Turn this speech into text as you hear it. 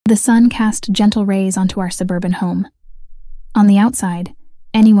The sun cast gentle rays onto our suburban home. On the outside,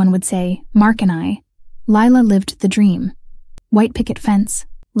 anyone would say, Mark and I, Lila lived the dream. White picket fence,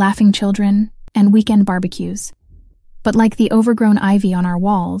 laughing children, and weekend barbecues. But like the overgrown ivy on our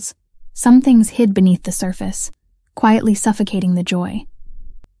walls, some things hid beneath the surface, quietly suffocating the joy.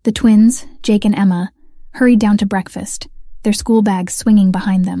 The twins, Jake and Emma, hurried down to breakfast, their school bags swinging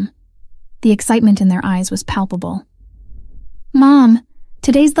behind them. The excitement in their eyes was palpable. "Mom,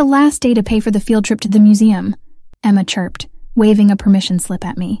 today's the last day to pay for the field trip to the museum," Emma chirped, waving a permission slip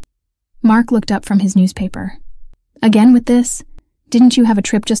at me. Mark looked up from his newspaper. "Again with this? Didn't you have a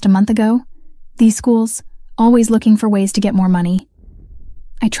trip just a month ago? These schools, always looking for ways to get more money."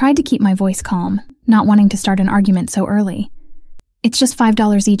 I tried to keep my voice calm, not wanting to start an argument so early. "It's just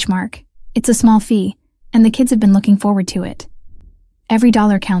 $5 each, Mark. It's a small fee, and the kids have been looking forward to it. Every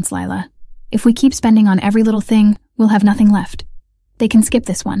dollar counts, Lila. If we keep spending on every little thing, we'll have nothing left. They can skip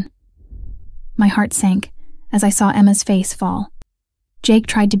this one." My heart sank as I saw Emma's face fall. Jake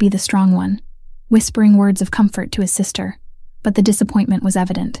tried to be the strong one, whispering words of comfort to his sister, but the disappointment was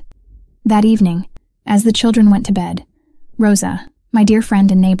evident. That evening, as the children went to bed, Rosa, my dear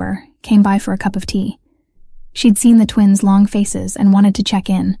friend and neighbor, came by for a cup of tea. She'd seen the twins' long faces and wanted to check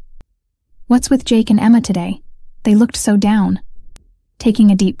in. "What's with Jake and Emma today? They looked so down."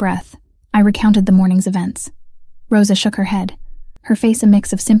 Taking a deep breath, I recounted the morning's events. Rosa shook her head, her face a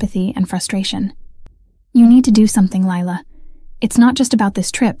mix of sympathy and frustration. "You need to do something, Lila. It's not just about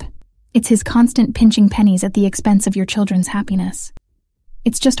this trip. It's his constant pinching pennies at the expense of your children's happiness.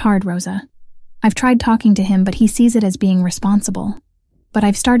 It's just hard, Rosa. I've tried talking to him, but he sees it as being responsible. But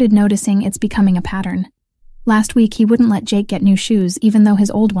I've started noticing it's becoming a pattern. Last week, he wouldn't let Jake get new shoes, even though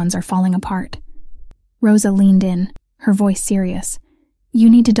his old ones are falling apart." Rosa leaned in, her voice serious. "You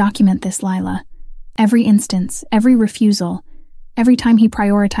need to document this, Lila. Every instance, every refusal, every time he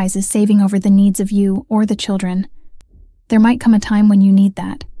prioritizes saving over the needs of you or the children. There might come a time when you need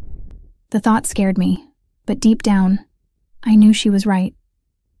that." The thought scared me, but deep down, I knew she was right.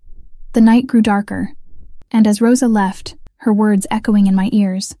 The night grew darker, and as Rosa left, her words echoing in my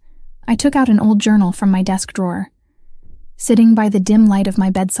ears, I took out an old journal from my desk drawer. Sitting by the dim light of my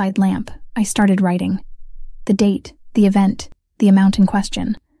bedside lamp, I started writing. The date, the event, the amount in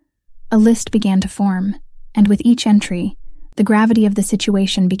question. A list began to form, and with each entry, the gravity of the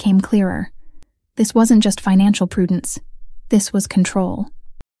situation became clearer. This wasn't just financial prudence. This was control.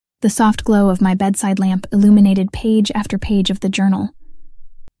 The soft glow of my bedside lamp illuminated page after page of the journal.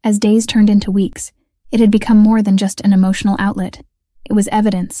 As days turned into weeks, it had become more than just an emotional outlet. It was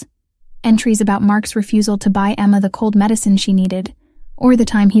evidence. Entries about Mark's refusal to buy Emma the cold medicine she needed, or the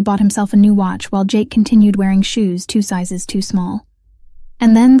time he bought himself a new watch while Jake continued wearing shoes 2 sizes too small.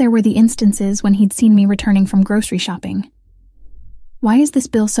 And then there were the instances when he'd seen me returning from grocery shopping. "Why is this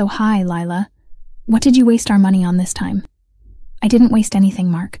bill so high, Lila? What did you waste our money on this time?" "I didn't waste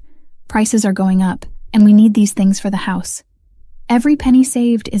anything, Mark. Prices are going up, and we need these things for the house. Every penny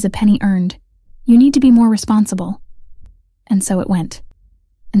saved is a penny earned. You need to be more responsible." And so it went.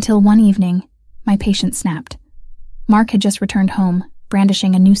 Until one evening, my patience snapped. Mark had just returned home,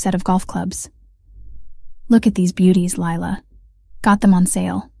 brandishing a new set of golf clubs. "Look at these beauties, Lila. Got them on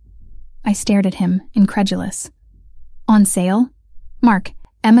sale." I stared at him, incredulous. "On sale? Mark,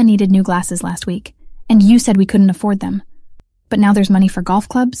 Emma needed new glasses last week, and you said we couldn't afford them. But now there's money for golf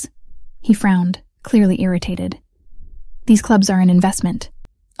clubs?" He frowned, clearly irritated. "These clubs are an investment.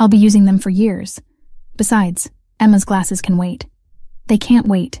 I'll be using them for years. Besides, Emma's glasses can wait." "They can't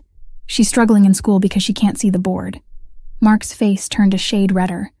wait. She's struggling in school because she can't see the board." Mark's face turned a shade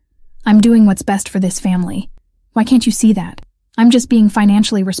redder. "I'm doing what's best for this family. Why can't you see that? I'm just being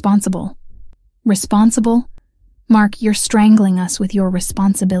financially responsible." "Responsible? Mark, you're strangling us with your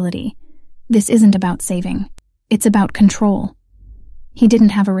responsibility. This isn't about saving. It's about control." He didn't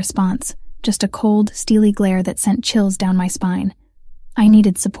have a response, just a cold, steely glare that sent chills down my spine. I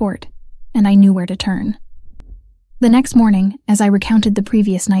needed support, and I knew where to turn. The next morning, as I recounted the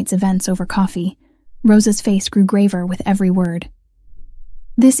previous night's events over coffee, Rosa's face grew graver with every word.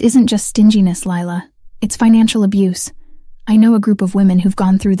 "This isn't just stinginess, Lila. It's financial abuse. I know a group of women who've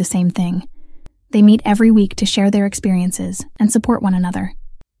gone through the same thing. They meet every week to share their experiences and support one another.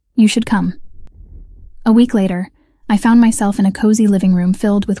 You should come." A week later, I found myself in a cozy living room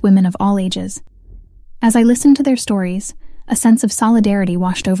filled with women of all ages. As I listened to their stories, a sense of solidarity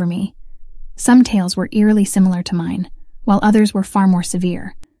washed over me. Some tales were eerily similar to mine, while others were far more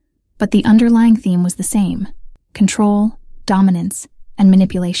severe. But the underlying theme was the same: control, dominance, and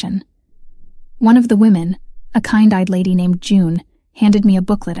manipulation. One of the women, a kind-eyed lady named June, handed me a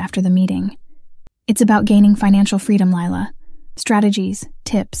booklet after the meeting. "It's about gaining financial freedom, Lila. strategies,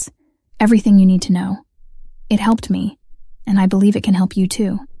 tips, everything you need to know. It helped me, and I believe it can help you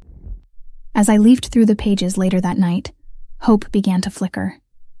too. As I leafed through the pages later that night, hope began to flicker.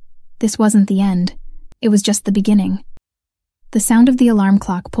 This wasn't the end, it was just the beginning. The sound of the alarm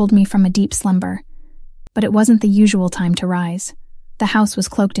clock pulled me from a deep slumber, but it wasn't the usual time to rise. The house was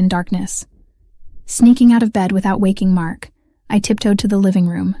cloaked in darkness. Sneaking out of bed without waking Mark, I tiptoed to the living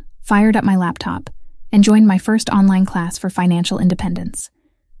room, fired up my laptop, and joined my first online class for financial independence.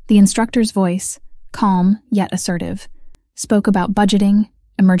 The instructor's voice, calm yet assertive, spoke about budgeting,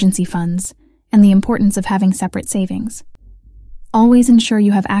 emergency funds, and the importance of having separate savings. Always ensure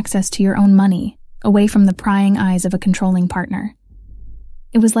you have access to your own money, away from the prying eyes of a controlling partner.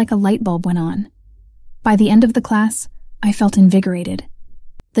 It was like a light bulb went on. By the end of the class, I felt invigorated.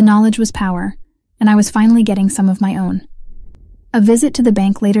 The knowledge was power, and I was finally getting some of my own. A visit to the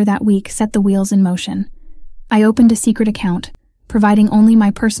bank later that week set the wheels in motion. I opened a secret account, providing only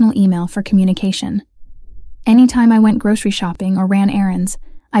my personal email for communication. Anytime I went grocery shopping or ran errands,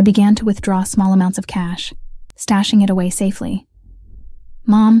 I began to withdraw small amounts of cash, stashing it away safely.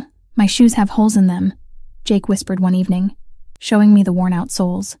 "Mom, my shoes have holes in them," Jake whispered one evening, showing me the worn-out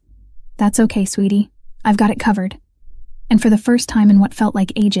soles. "That's okay, sweetie. I've got it covered." And for the first time in what felt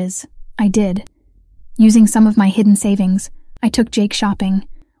like ages, I did. Using some of my hidden savings, I took Jake shopping,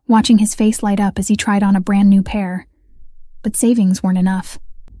 watching his face light up as he tried on a brand new pair. But savings weren't enough.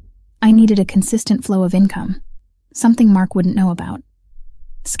 I needed a consistent flow of income, something Mark wouldn't know about.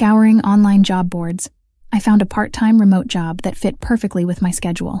 Scouring online job boards, I found a part-time remote job that fit perfectly with my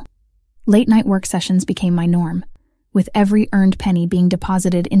schedule. Late-night work sessions became my norm, with every earned penny being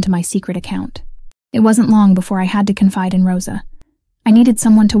deposited into my secret account. It wasn't long before I had to confide in Rosa. I needed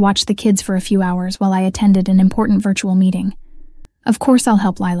someone to watch the kids for a few hours while I attended an important virtual meeting. Of course I'll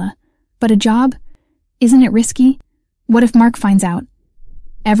help, Lila. But a job? Isn't it risky? What if Mark finds out?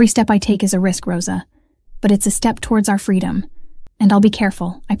 Every step I take is a risk, Rosa. But it's a step towards our freedom. And I'll be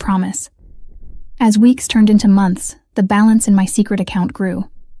careful, I promise. As weeks turned into months, the balance in my secret account grew.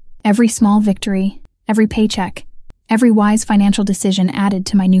 Every small victory, every paycheck, every wise financial decision added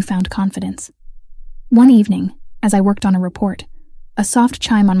to my newfound confidence. One evening, as I worked on a report, a soft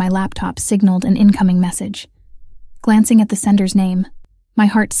chime on my laptop signaled an incoming message. Glancing at the sender's name, my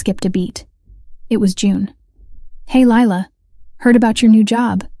heart skipped a beat. It was June. "Hey, Lila. Heard about your new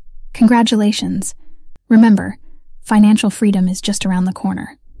job. Congratulations. Remember, financial freedom is just around the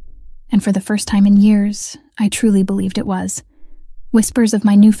corner." And for the first time in years, I truly believed it was. Whispers of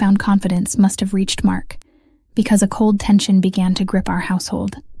my newfound confidence must have reached Mark, because a cold tension began to grip our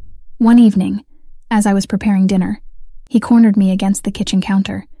household. One evening, as I was preparing dinner, he cornered me against the kitchen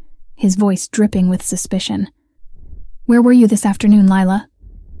counter, his voice dripping with suspicion. "Where were you this afternoon, Lila?"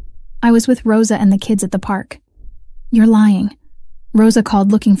 "I was with Rosa and the kids at the park." "You're lying. Rosa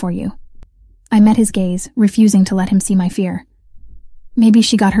called looking for you." I met his gaze, refusing to let him see my fear. "Maybe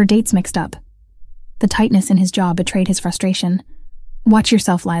she got her dates mixed up." The tightness in his jaw betrayed his frustration. "Watch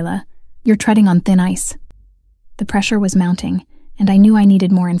yourself, Lila. You're treading on thin ice." The pressure was mounting, and I knew I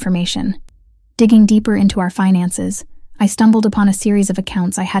needed more information. Digging deeper into our finances, I stumbled upon a series of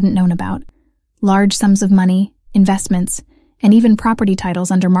accounts I hadn't known about. Large sums of money, investments, and even property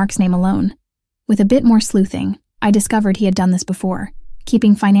titles under Mark's name alone. With a bit more sleuthing, I discovered he had done this before,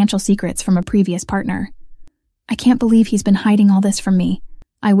 keeping financial secrets from a previous partner. "I can't believe he's been hiding all this from me,"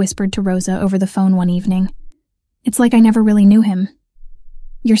 I whispered to Rosa over the phone one evening. "It's like I never really knew him."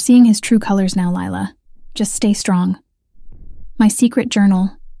 "You're seeing his true colors now, Lila. Just stay strong." My secret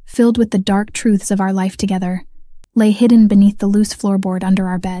journal, filled with the dark truths of our life together, lay hidden beneath the loose floorboard under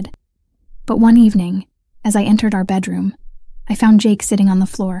our bed. But one evening, as I entered our bedroom, I found Jake sitting on the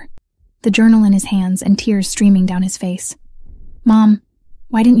floor, the journal in his hands and tears streaming down his face. "Mom,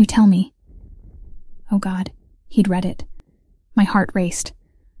 why didn't you tell me?" Oh God, he'd read it. My heart raced,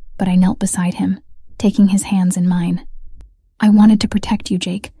 but I knelt beside him, taking his hands in mine. "I wanted to protect you,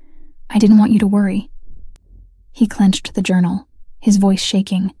 Jake. I didn't want you to worry." He clenched the journal, his voice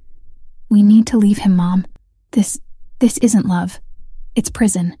shaking. "We need to leave him, Mom. This isn't love. It's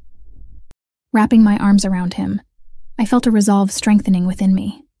prison." Wrapping my arms around him, I felt a resolve strengthening within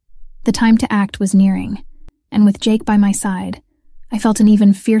me. The time to act was nearing, and with Jake by my side, I felt an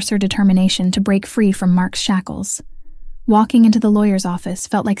even fiercer determination to break free from Mark's shackles. Walking into the lawyer's office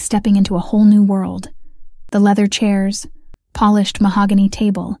felt like stepping into a whole new world. The leather chairs, polished mahogany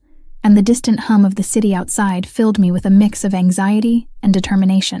table, and the distant hum of the city outside filled me with a mix of anxiety and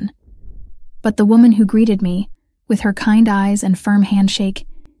determination. But the woman who greeted me, with her kind eyes and firm handshake,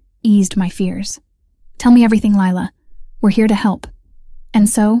 eased my fears. "Tell me everything, Lila. We're here to help." And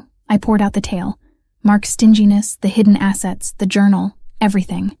so, I poured out the tale, Mark's stinginess, the hidden assets, the journal,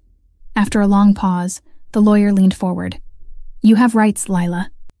 everything. After a long pause, the lawyer leaned forward. You have rights,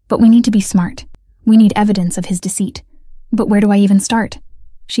 Lila, but we need to be smart. We need evidence of his deceit. But where do I even start?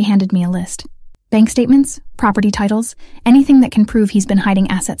 She handed me a list. Bank statements, property titles, anything that can prove he's been hiding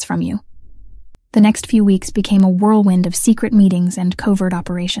assets from you. The next few weeks became a whirlwind of secret meetings and covert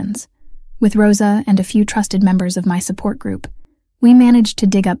operations. With Rosa and a few trusted members of my support group, we managed to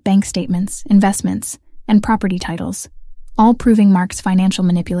dig up bank statements, investments, and property titles, all proving Mark's financial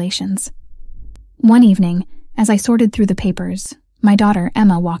manipulations. One evening, as I sorted through the papers, my daughter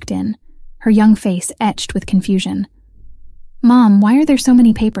Emma walked in, her young face etched with confusion. Mom, why are there so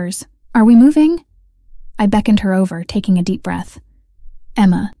many papers? Are we moving? I beckoned her over, taking a deep breath.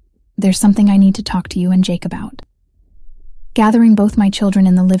 Emma, there's something I need to talk to you and Jake about. Gathering both my children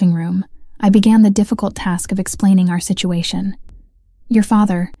in the living room, I began the difficult task of explaining our situation. Your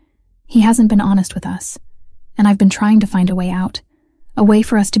father, he hasn't been honest with us, and I've been trying to find a way out, a way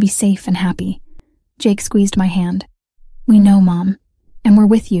for us to be safe and happy. Jake squeezed my hand. We know, Mom, and we're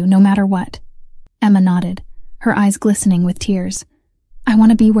with you no matter what. Emma nodded, her eyes glistening with tears. I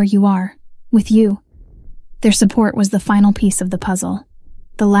want to be where you are, with you. Their support was the final piece of the puzzle,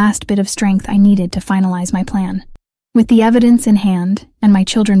 the last bit of strength I needed to finalize my plan. With the evidence in hand and my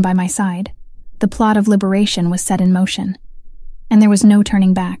children by my side, the plot of liberation was set in motion. And there was no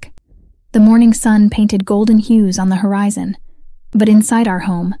turning back. The morning sun painted golden hues on the horizon, but inside our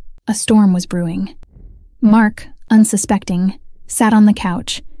home, a storm was brewing. Mark, unsuspecting, sat on the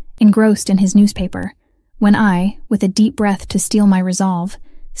couch, engrossed in his newspaper, when I, with a deep breath to steel my resolve,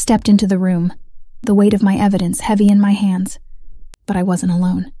 stepped into the room, the weight of my evidence heavy in my hands. But I wasn't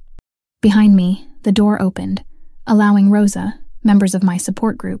alone. Behind me, the door opened, allowing Rosa, members of my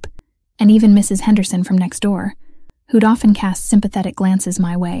support group, and even Mrs. Henderson from next door, who'd often cast sympathetic glances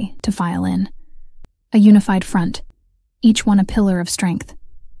my way, to file in. A unified front, each one a pillar of strength.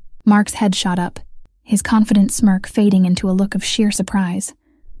 Mark's head shot up, his confident smirk fading into a look of sheer surprise.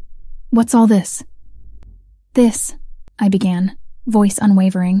 What's all this? This, I began, voice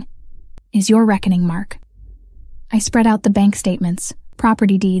unwavering, is your reckoning, Mark. I spread out the bank statements,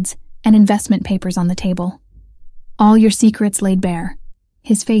 property deeds, and investment papers on the table. All your secrets laid bare.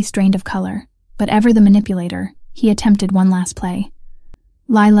 His face drained of color, but ever the manipulator, he attempted one last play.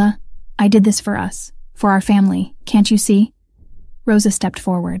 Lila, I did this for us, for our family, can't you see? Rosa stepped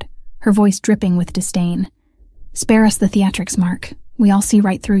forward, her voice dripping with disdain. Spare us the theatrics, Mark. We all see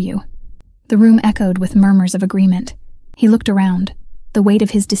right through you. The room echoed with murmurs of agreement. He looked around, the weight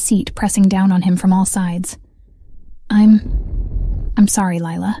of his deceit pressing down on him from all sides. I'm sorry,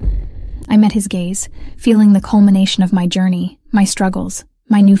 Lila. I met his gaze, feeling the culmination of my journey, my struggles,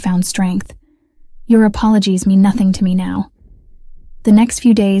 my newfound strength. Your apologies mean nothing to me now. The next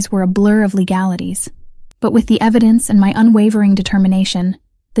few days were a blur of legalities, but with the evidence and my unwavering determination,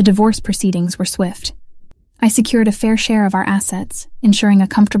 the divorce proceedings were swift. I secured a fair share of our assets, ensuring a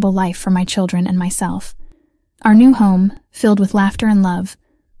comfortable life for my children and myself. Our new home, filled with laughter and love,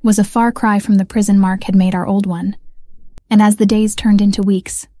 was a far cry from the prison Mark had made our old one. And as the days turned into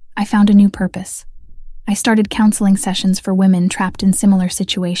weeks, I found a new purpose. I started counseling sessions for women trapped in similar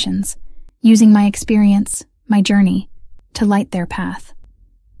situations, using my experience, my journey, to light their path.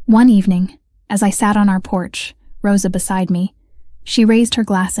 One evening, as I sat on our porch, Rosa beside me, she raised her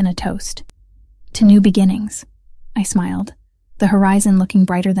glass in a toast. To new beginnings, I smiled, the horizon looking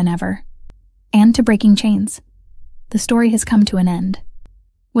brighter than ever. And to breaking chains. The story has come to an end.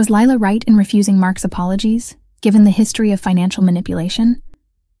 Was Lila right in refusing Mark's apologies, given the history of financial manipulation?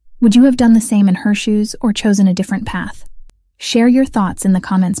 Would you have done the same in her shoes or chosen a different path? Share your thoughts in the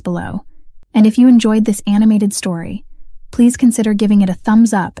comments below. And if you enjoyed this animated story, please consider giving it a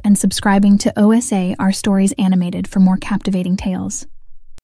thumbs up and subscribing to OSA Our Stories Animated for more captivating tales.